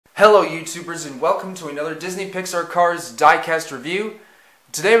Hello YouTubers and welcome to another Disney Pixar Cars diecast review.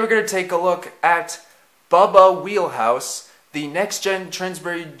 Today we're going to take a look at Bubba Wheelhouse, the Nextgen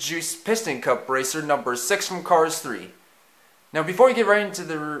Transberryjuice Pistoncup racer number 6 from Cars 3. Now before we get right into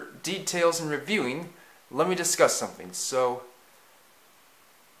the details and reviewing, let me discuss something. So,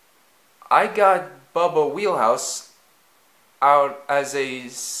 I got Bubba Wheelhouse out as a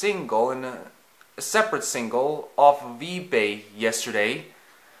single, and a separate single off of eBay yesterday.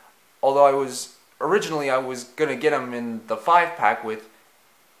 Although originally I was gonna get him in the 5-pack with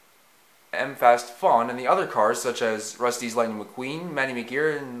M-Fast Fawn and the other cars such as Rusty's Lightning McQueen, Maddie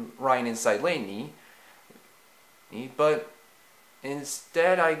McGear, and Ryan Inside Laney. But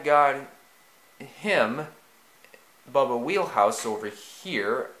instead I got him, Bubba Wheelhouse, over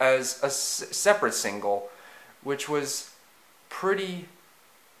here as a separate single, which was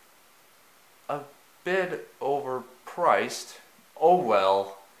a bit overpriced. Oh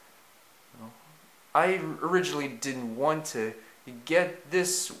well. I originally didn't want to get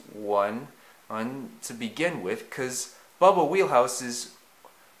this one to begin with, because Bubba Wheelhouse is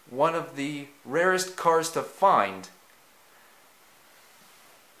one of the rarest cars to find.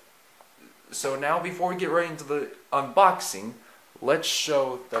 So now, before we get right into the unboxing, let's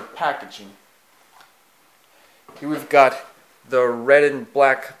show the packaging. Here we've got the red and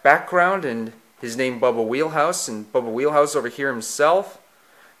black background and his name Bubba Wheelhouse, and Bubba Wheelhouse over here himself,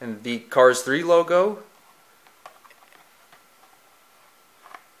 and the Cars 3 logo.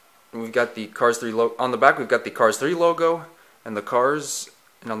 And we've got the Cars 3 logo on the back. We've got the Cars 3 logo and the cars,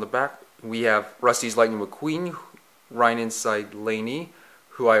 and on the back we have Rusty's Lightning McQueen, Ryan Inside Laney,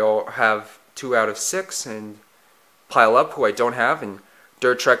 who I have 2 out of 6, and Pile Up, who I don't have, and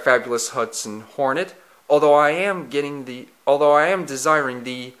Dirt Track Fabulous Hudson Hornet. Although I am desiring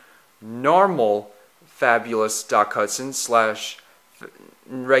the normal Fabulous Doc Hudson /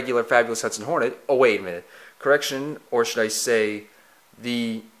 regular Fabulous Hudson Hornet. Oh, wait a minute. Correction, or should I say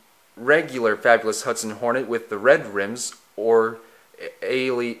the regular Fabulous Hudson Hornet with the red rims, or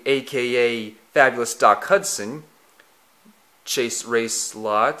aka Fabulous Doc Hudson, Chase Race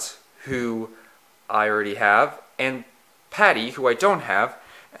Lot, who I already have, and Patty, who I don't have,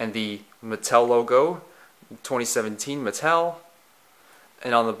 and the Mattel logo, 2017 Mattel.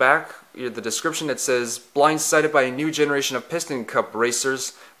 And on the back, the description that says, blindsided by a new generation of Pistoncup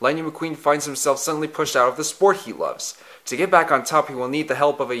racers, Lightning McQueen finds himself suddenly pushed out of the sport he loves. To get back on top, he will need the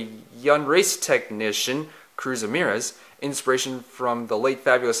help of a young race technician, Cruz Ramirez, inspiration from the late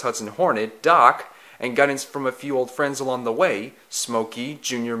Fabulous Hudson Hornet, Doc, and guidance from a few old friends along the way, Smokey,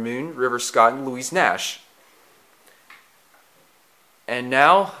 Junior Moon, River Scott, and Louise Nash. And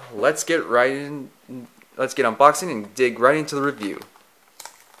now, let's get unboxing and dig right into the review.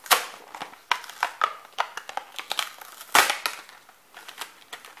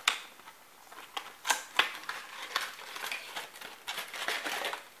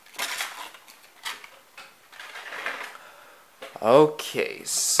 Okay,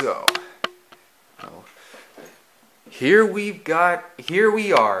 so here we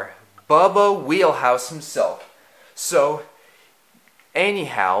are, Bubba Wheelhouse himself. So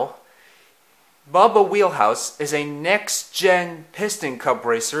anyhow, Bubba Wheelhouse is a next-gen Pistoncup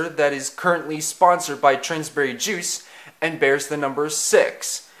racer that is currently sponsored by Transberryjuice and bears the number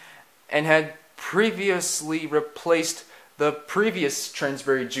 6, and had previously replaced the previous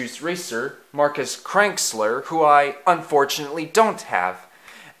Transberryjuice racer, Marcus Cranksler, who I unfortunately don't have.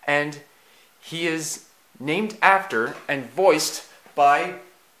 And he is named after and voiced by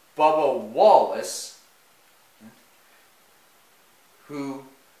Bubba Wallace, who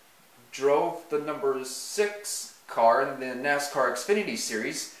drove the number 6 car in the NASCAR Xfinity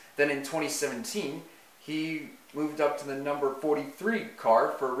Series. Then in 2017, he moved up to the number 43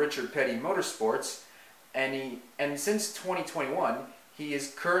 car for Richard Petty Motorsports. And since 2021, he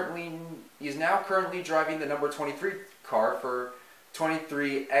is now currently driving the number 23 car for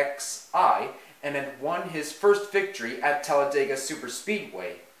 23XI, and had won his first victory at Talladega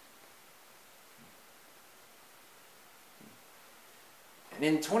Superspeedway.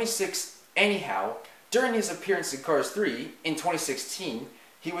 And during his appearance in Cars 3 in 2016,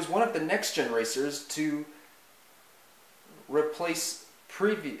 he was one of the next-gen racers to replace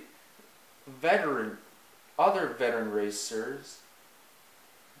other veteran racers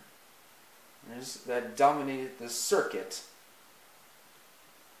that dominated the circuit.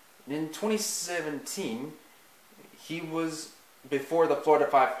 In 2017, he was before the Florida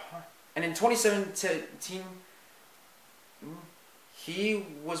 500, and in 2017, he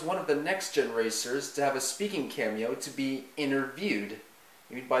was one of the next-gen racers to have a speaking cameo to be interviewed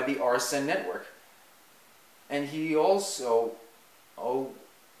by the RSN network. And he also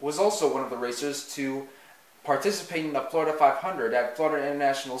was was also one of the racers to participate in the Florida 500 at Florida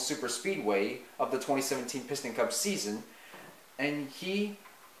International Superspeedway of the 2017 Piston Cup season. And he,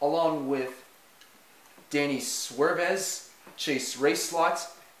 along with Danny Swerves, Chase Racelot,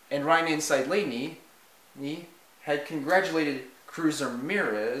 and Ryan Inside Laney, had congratulated Cruz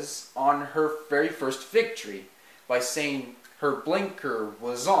Ramirez on her very first victory by saying her blinker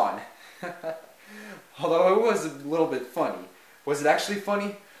was on. Although it was a little bit funny. Was it actually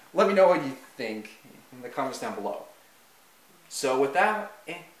funny? Let me know what you think in the comments down below. So with that,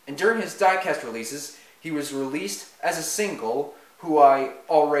 and during his diecast releases, he was released as a single, who I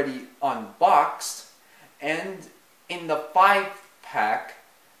already unboxed, and in the 5-pack,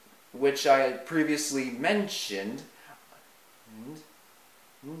 which I had previously mentioned,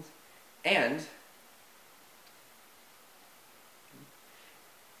 and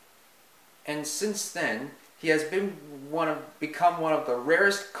since then, he has become one of the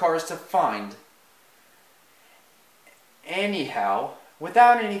rarest cars to find. Anyhow,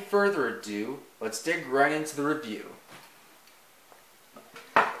 without any further ado, let's dig right into the review.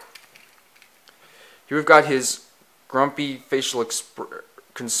 Here we've got his concerned facial expression,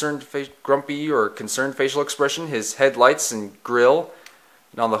 his headlights and grille,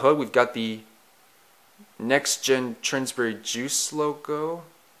 and on the hood we've got the Nextgen Transberryjuice logo,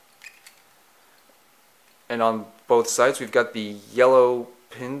 and on both sides we've got the yellow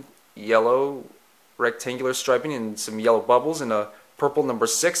rectangular striping and some yellow bubbles and a purple number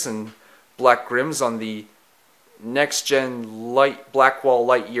 6 and black rims on the Nextgen Blackwall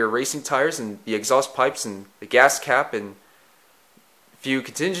Lightyear racing tires and the exhaust pipes and the gas cap, and a few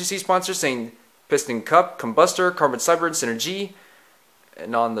contingency sponsors saying Pistoncup, Combustor, Carbon Cyber, and Synergy.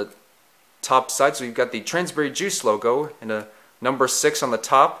 And on the top sides we've got the Transberryjuice logo and a number 6 on the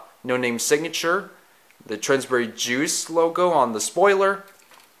top, no name signature, the Transberryjuice logo on the spoiler,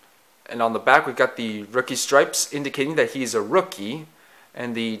 and on the back we've got the rookie stripes indicating that he's a rookie,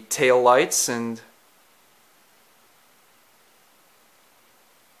 and the tail lights, and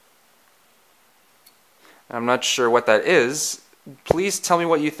I'm not sure what that is. Please tell me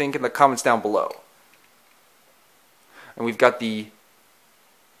what you think in the comments down below. And we've got the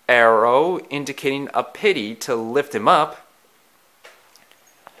arrow indicating a pity to lift him up.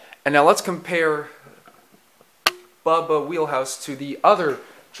 And now let's compare Bubba Wheelhouse to the other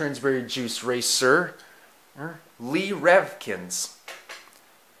Transberryjuice racer, Lee Revkins.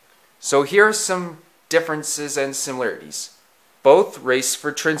 So here are some differences and similarities. Both race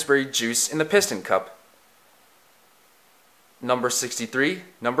for Transberryjuice in the Piston Cup. Number 63,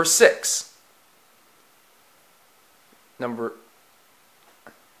 number 6. Number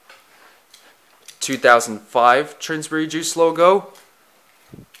 2005 Transberryjuice logo.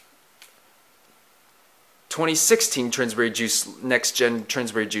 2016 Transberryjuice Nextgen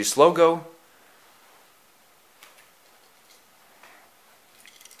Transberryjuice logo.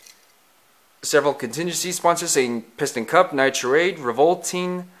 Several contingency sponsors saying Piston Cup, Nitroade,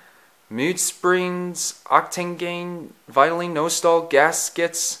 Revolting, Mood Springs, Octane Gain, Vitaline, No Stall,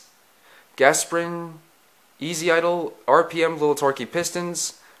 Gaskets, Gasprin, Easy Idle, RPM, Little Torquey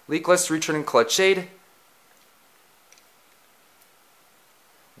Pistons, Leakless, Return and Clutch Aid,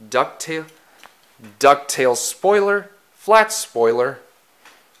 Ducktail Spoiler, Flat Spoiler,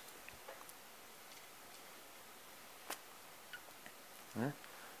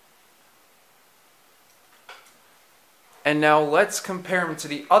 and now let's compare him to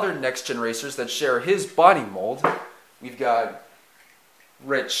the other Nextgen racers that share his body mold. We've got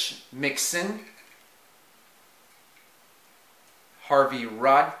Rich Mixon, Harvey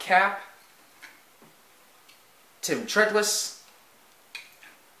Rodcap, Tim Treadless,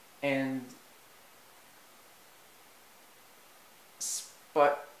 and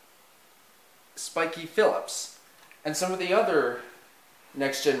Spiky Phillips. And some of the other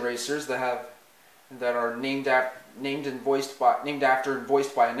Nextgen racers that are named after and voiced by a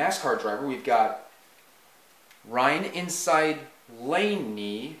NASCAR driver. We've got Ryan Inside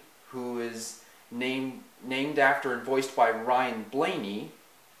Laney, who is named after and voiced by Ryan Blaney.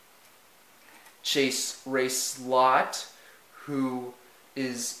 Chase Racelot, who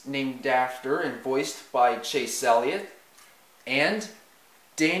is named after and voiced by Chase Elliott. And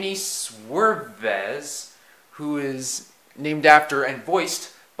Danny Swerves, who is named after and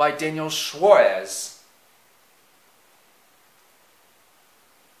voiced by Daniel Suarez.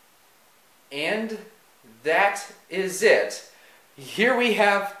 And that is it. Here we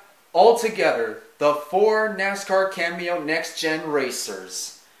have altogether the 4 NASCAR Cameo Nextgen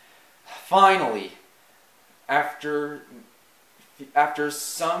racers. Finally, after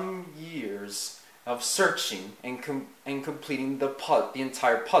some years of searching and completing the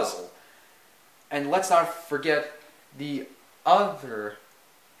entire puzzle. And let's not forget the other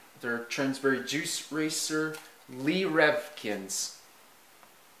Transberryjuice racer, Lee Revkins.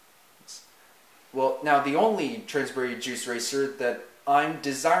 Well, now the only Transberryjuice racer that I'm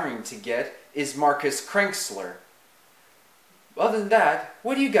desiring to get is Marcus Kranksler. Other than that,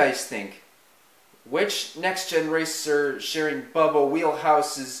 what do you guys think? Which Nextgen racer sharing Bubba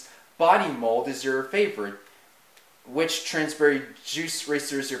Wheelhouse's body mold is your favorite? Which Transberryjuice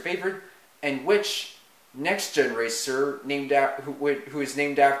racer is your favorite? And which Nextgen racer who is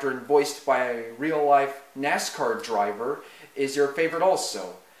named after and voiced by a real-life NASCAR driver is your favorite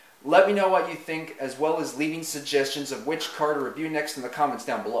also? Let me know what you think, as well as leaving suggestions of which car to review next in the comments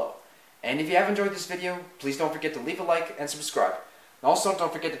down below. And if you have enjoyed this video, please don't forget to leave a like and subscribe. And also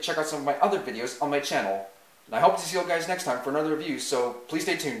don't forget to check out some of my other videos on my channel. And I hope to see you guys next time for another review, so please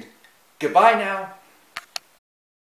stay tuned. Goodbye now!